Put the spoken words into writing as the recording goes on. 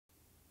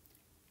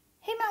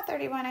Math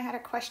 31, I had a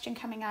question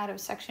coming out of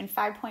section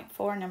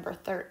 5.4, number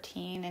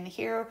 13. And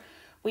here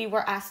we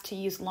were asked to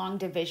use long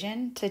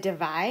division to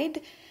divide.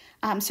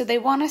 So they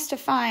want us to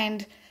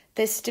find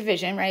this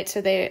division, right?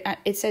 So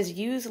it says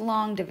use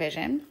long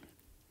division.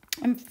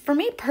 And for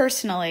me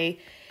personally,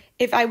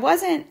 if I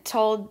wasn't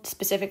told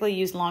specifically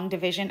use long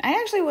division, I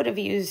actually would have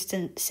used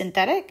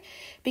synthetic,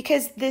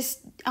 because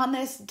on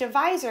this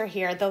divisor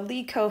here, the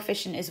lead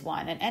coefficient is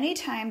 1. And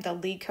anytime the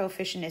lead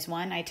coefficient is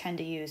 1, I tend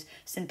to use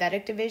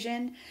synthetic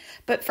division.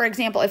 But for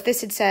example, if this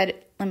had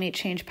said, let me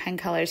change pen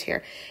colors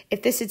here.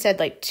 If this had said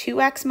like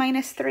 2x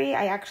minus 3,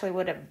 I actually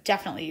would have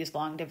definitely used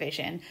long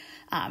division.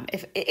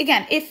 If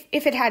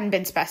it hadn't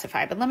been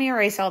specified. But let me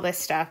erase all this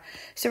stuff.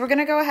 So we're going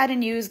to go ahead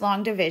and use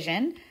long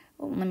division.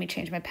 Let me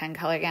change my pen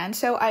color again.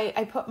 So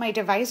I put my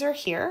divisor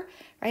here,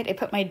 right? I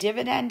put my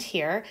dividend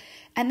here,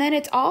 and then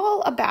it's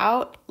all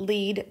about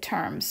lead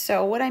terms.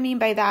 So what I mean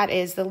by that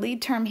is the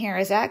lead term here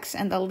is x,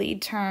 and the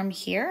lead term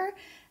here,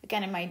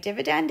 again, in my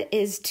dividend,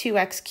 is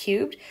 2x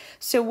cubed.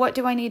 So what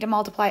do I need to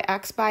multiply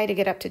x by to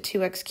get up to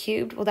 2x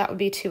cubed? Well, that would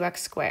be 2x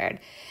squared.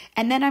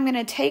 And then I'm going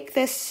to take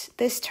this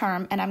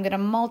term and I'm going to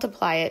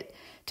multiply it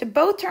to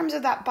both terms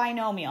of that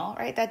binomial,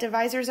 right? That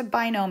divisor is a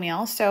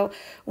binomial. So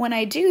when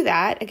I do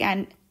that,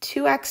 again,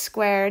 2x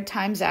squared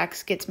times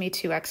x gets me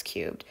 2x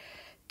cubed.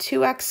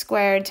 2x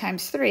squared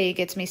times 3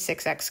 gets me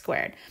 6x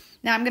squared.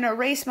 Now I'm going to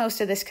erase most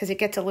of this because it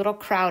gets a little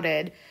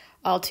crowded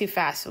all too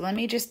fast. So let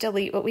me just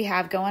delete what we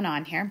have going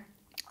on here.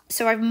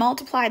 So I've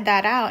multiplied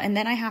that out, and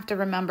then I have to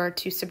remember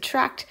to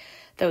subtract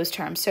those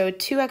terms. So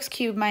 2x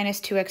cubed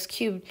minus 2x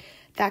cubed,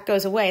 that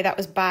goes away. That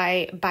was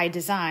by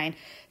design.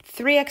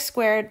 3x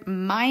squared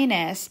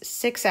minus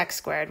 6x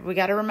squared. We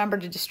got to remember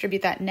to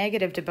distribute that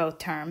negative to both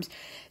terms.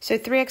 So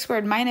 3x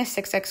squared minus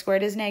 6x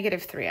squared is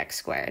negative 3x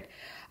squared.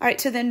 All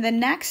right, so then the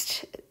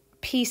next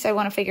piece I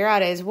want to figure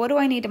out is, what do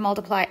I need to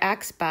multiply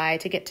x by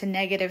to get to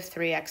negative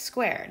 3x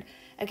squared?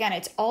 Again,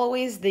 it's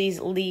always these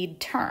lead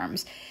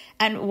terms.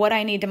 And what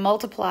I need to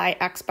multiply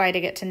x by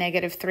to get to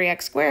negative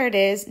 3x squared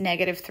is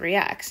negative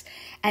 3x.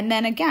 And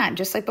then again,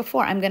 just like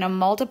before, I'm going to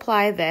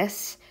multiply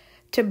this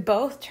to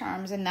both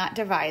terms in that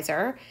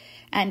divisor,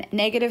 and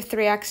negative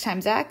 3x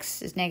times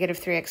x is negative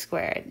 3x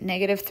squared.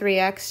 Negative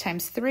 3x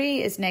times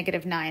 3 is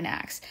negative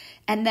 9x.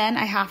 And then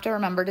I have to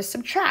remember to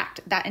subtract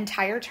that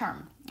entire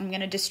term. I'm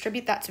going to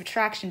distribute that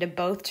subtraction to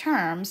both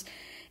terms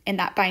in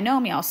that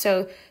binomial.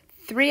 So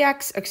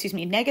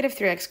negative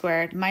 3x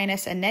squared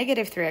minus a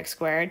negative 3x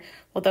squared,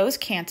 well, those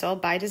cancel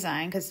by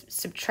design because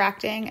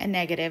subtracting a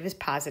negative is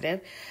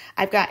positive.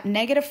 I've got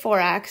negative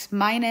 4x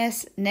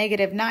minus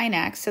negative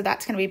 9x, so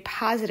that's going to be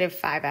positive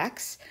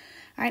 5x.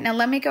 All right, now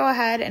let me go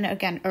ahead and,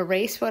 again,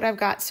 erase what I've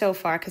got so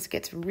far because it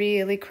gets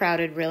really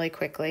crowded really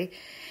quickly.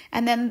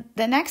 And then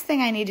the next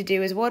thing I need to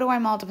do is, what do I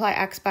multiply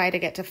x by to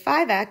get to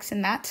 5x?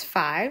 And that's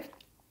 5.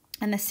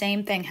 And the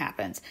same thing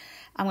happens.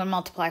 I'm going to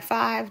multiply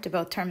 5 to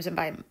both terms in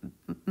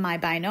my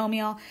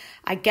binomial.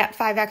 I get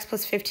 5x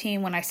plus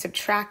 15. When I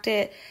subtract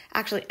it,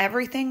 actually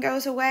everything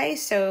goes away.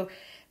 So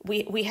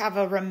we have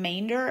a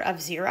remainder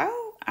of 0.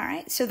 All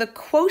right. So the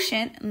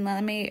quotient,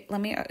 let me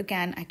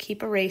again, I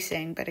keep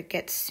erasing, but it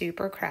gets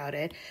super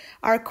crowded.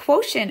 Our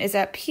quotient is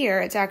up here.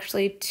 It's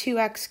actually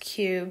 2x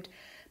cubed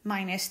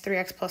minus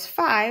 3x plus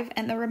 5.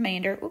 And the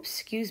remainder,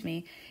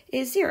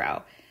 is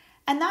 0.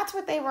 And that's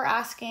what they were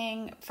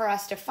asking for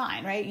us to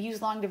find, right?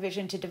 Use long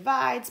division to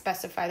divide,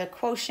 specify the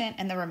quotient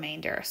and the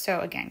remainder. So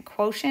again,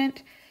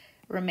 quotient,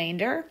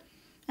 remainder,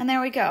 and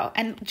there we go.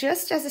 And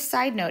just as a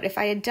side note, if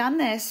I had done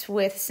this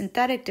with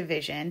synthetic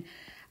division,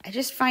 I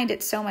just find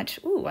it so much,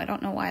 I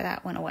don't know why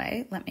that went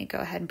away. Let me go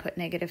ahead and put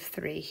negative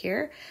 3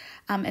 here.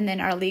 And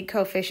then our lead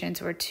coefficients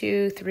were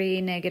 2,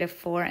 3, negative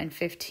 4, and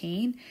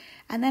 15.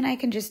 And then I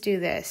can just do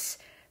this.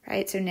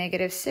 Right, so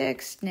negative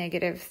 6,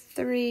 negative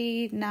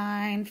 3,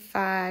 9,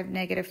 5,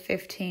 negative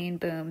 15,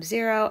 boom,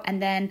 0. And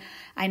then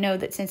I know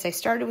that since I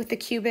started with the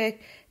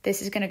cubic,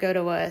 this is going to go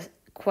to a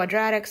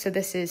quadratic. So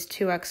this is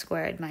 2x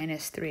squared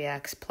minus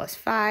 3x plus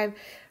 5,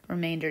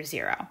 remainder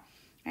 0. All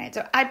right,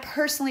 so I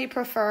personally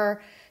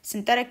prefer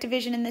synthetic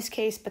division in this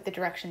case, but the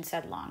direction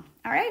said long.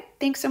 All right,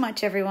 thanks so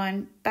much,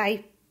 everyone.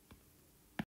 Bye.